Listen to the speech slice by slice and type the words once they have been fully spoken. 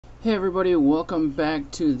Hey everybody, welcome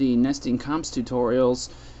back to the nesting comps tutorials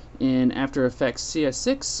in After Effects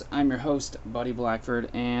CS6. I'm your host, Buddy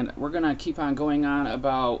Blackford, and we're going to keep on going on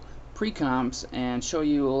about pre-comps and show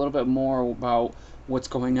you a little bit more about what's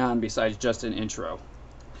going on besides just an intro.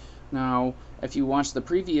 Now, if you watched the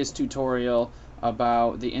previous tutorial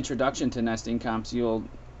about the introduction to nesting comps, you'll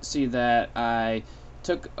see that I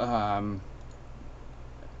took 4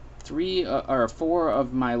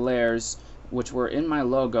 of my layers which were in my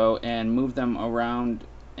logo and moved them around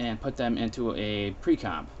and put them into a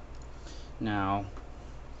pre-comp. Now,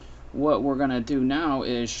 what we're going to do now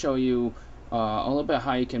is show you a little bit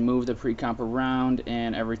how you can move the pre-comp around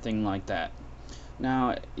and everything like that.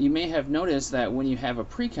 Now, you may have noticed that when you have a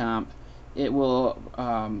pre-comp, it will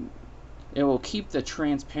keep the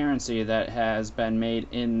transparency that has been made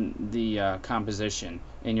in the composition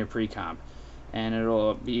in your pre-comp, and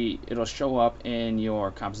it'll show up in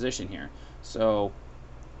your composition here. So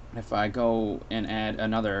if I go and add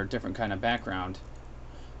another different kind of background,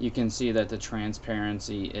 you can see that the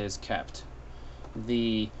transparency is kept.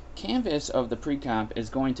 The canvas of the pre-comp is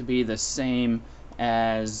going to be the same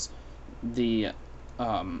as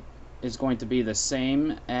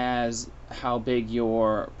how big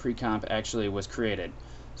your pre-comp actually was created.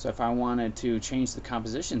 So if I wanted to change the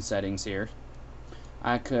composition settings here,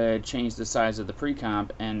 I could change the size of the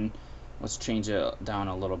pre-comp, and let's change it down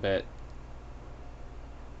a little bit.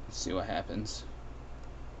 Let's see what happens.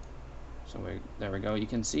 So there we go. You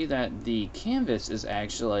can see that the canvas is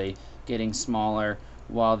actually getting smaller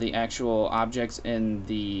while the actual objects in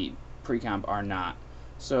the pre-comp are not.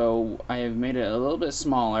 So I have made it a little bit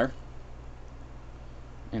smaller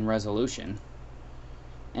in resolution,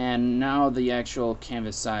 and now the actual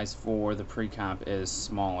canvas size for the pre-comp is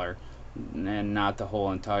smaller and not the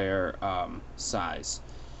whole entire size.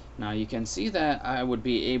 Now you can see that I would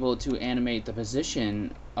be able to animate the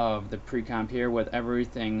position of the pre-comp here with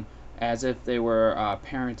everything as if they were all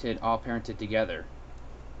parented together.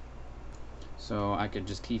 So I could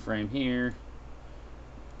just keyframe here,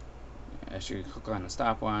 actually click on the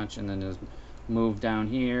stopwatch, and then just move down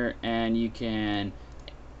here, and you can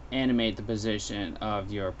animate the position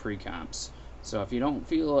of your pre-comps. So if you don't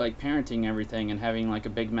feel like parenting everything and having like a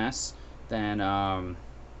big mess, then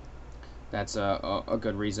that's a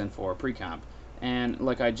good reason for a pre-comp. And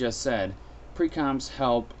like I just said, pre-comps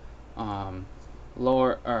help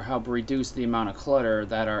help reduce the amount of clutter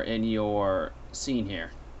that are in your scene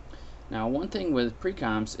here. Now, one thing with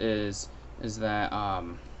pre-comps is that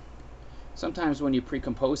sometimes when you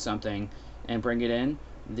pre-compose something and bring it in,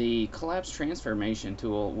 the collapse transformation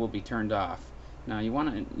tool will be turned off. Now you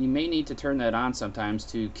may need to turn that on sometimes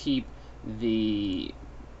to keep the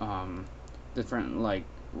different like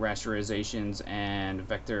rasterizations and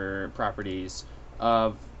vector properties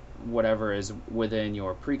of whatever is within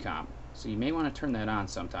your pre-comp. So you may want to turn that on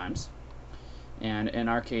sometimes. And in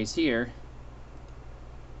our case here,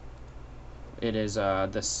 it is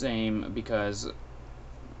the same because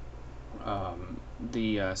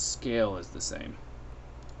the scale is the same.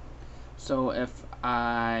 So if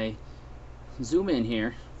I zoom in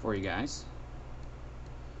here for you guys,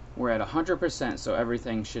 we're at 100%, so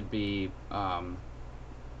everything should be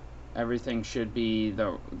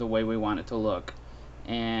the way we want it to look.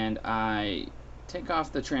 And I take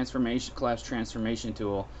off the collapse transformation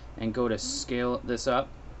tool and go to scale this up.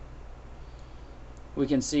 We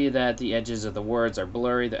can see that the edges of the words are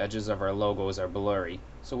blurry, the edges of our logos are blurry.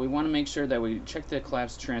 So we want to make sure that we check the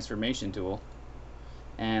collapse transformation tool,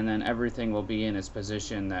 and then everything will be in its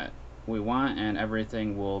position that we want, and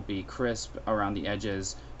everything will be crisp around the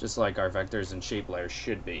edges, just like our vectors and shape layers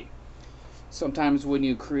should be. Sometimes when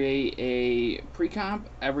you create a pre-comp,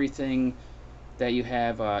 everything that you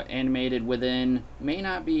have animated within may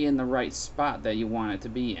not be in the right spot that you want it to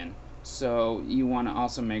be in. So you want to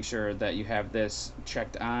also make sure that you have this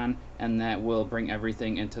checked on, and that will bring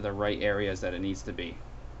everything into the right areas that it needs to be.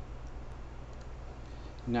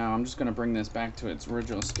 Now I'm just going to bring this back to its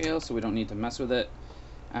original scale so we don't need to mess with it.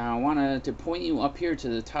 I wanted to point you up here to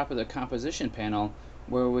the top of the composition panel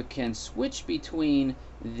where we can switch between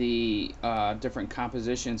the different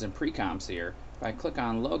compositions and pre-comps here. If I click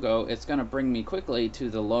on logo, it's going to bring me quickly to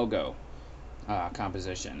the logo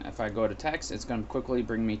composition. If I go to text, it's going to quickly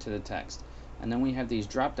bring me to the text. And then we have these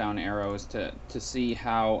drop down arrows to see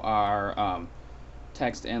how our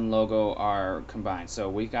text and logo are combined. So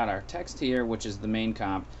we got our text here, which is the main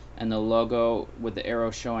comp, and the logo with the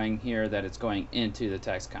arrow showing here that it's going into the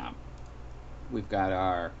text comp. We've got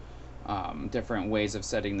our different ways of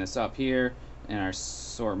setting this up here in our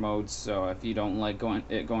sort modes. So if you don't like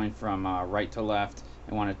going from right to left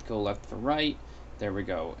and want it to go left to right, there we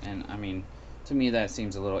go. And I mean, To me, that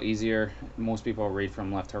seems a little easier. Most people read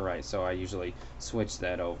from left to right, so I usually switch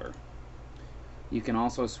that over. You can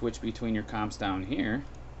also switch between your comps down here,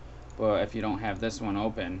 but if you don't have this one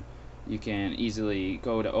open, you can easily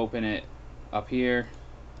go to open it up here.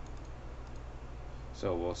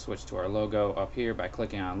 So we'll switch to our logo up here by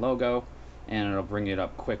clicking on logo, and it'll bring it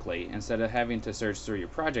up quickly instead of having to search through your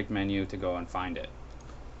project menu to go and find it.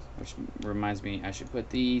 Which reminds me, I should put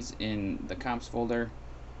these in the comps folder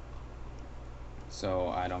so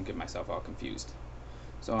I don't get myself all confused.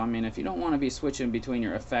 So I mean, if you don't want to be switching between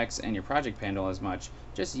your effects and your project panel as much,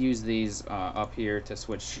 just use these up here to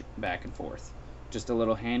switch back and forth. Just a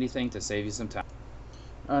little handy thing to save you some time.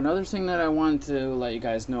 Another thing that I wanted to let you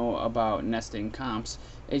guys know about nesting comps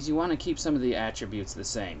is you want to keep some of the attributes the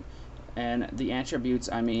same. And the attributes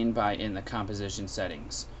I mean by in the composition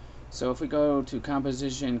settings. So if we go to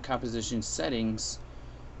composition settings,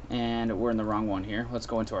 and we're in the wrong one here. Let's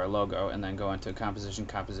go into our logo and then go into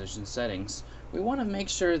composition settings. We want to make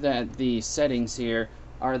sure that the settings here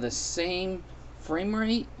are the same frame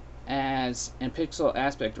rate as and pixel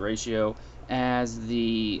aspect ratio as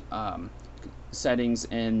the settings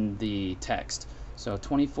in the text. So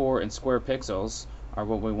 24 in square pixels are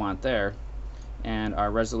what we want there, and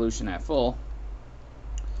our resolution at full.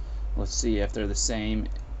 Let's see if they're the same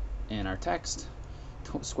in our text.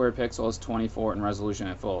 Square pixels 24 and resolution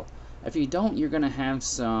at full. If you don't, you're going to have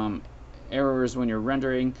some errors when you're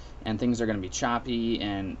rendering, and things are going to be choppy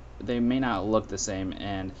and they may not look the same,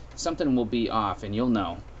 and something will be off, and you'll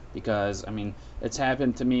know, because I mean, it's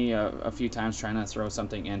happened to me a few times trying to throw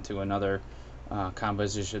something into another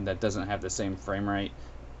composition that doesn't have the same frame rate.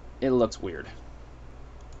 It looks weird.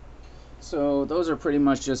 So those are pretty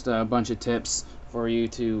much just a bunch of tips for you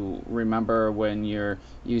to remember when you're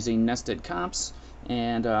using nested comps.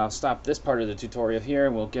 And I'll stop this part of the tutorial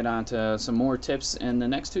here. We'll get on to some more tips in the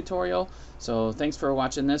next tutorial. So thanks for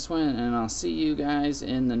watching this one, and I'll see you guys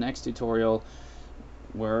in the next tutorial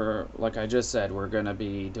where, like I just said, we're going to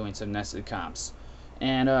be doing some nested comps.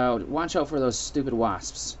 And watch out for those stupid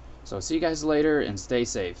wasps. So see you guys later, and stay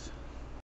safe.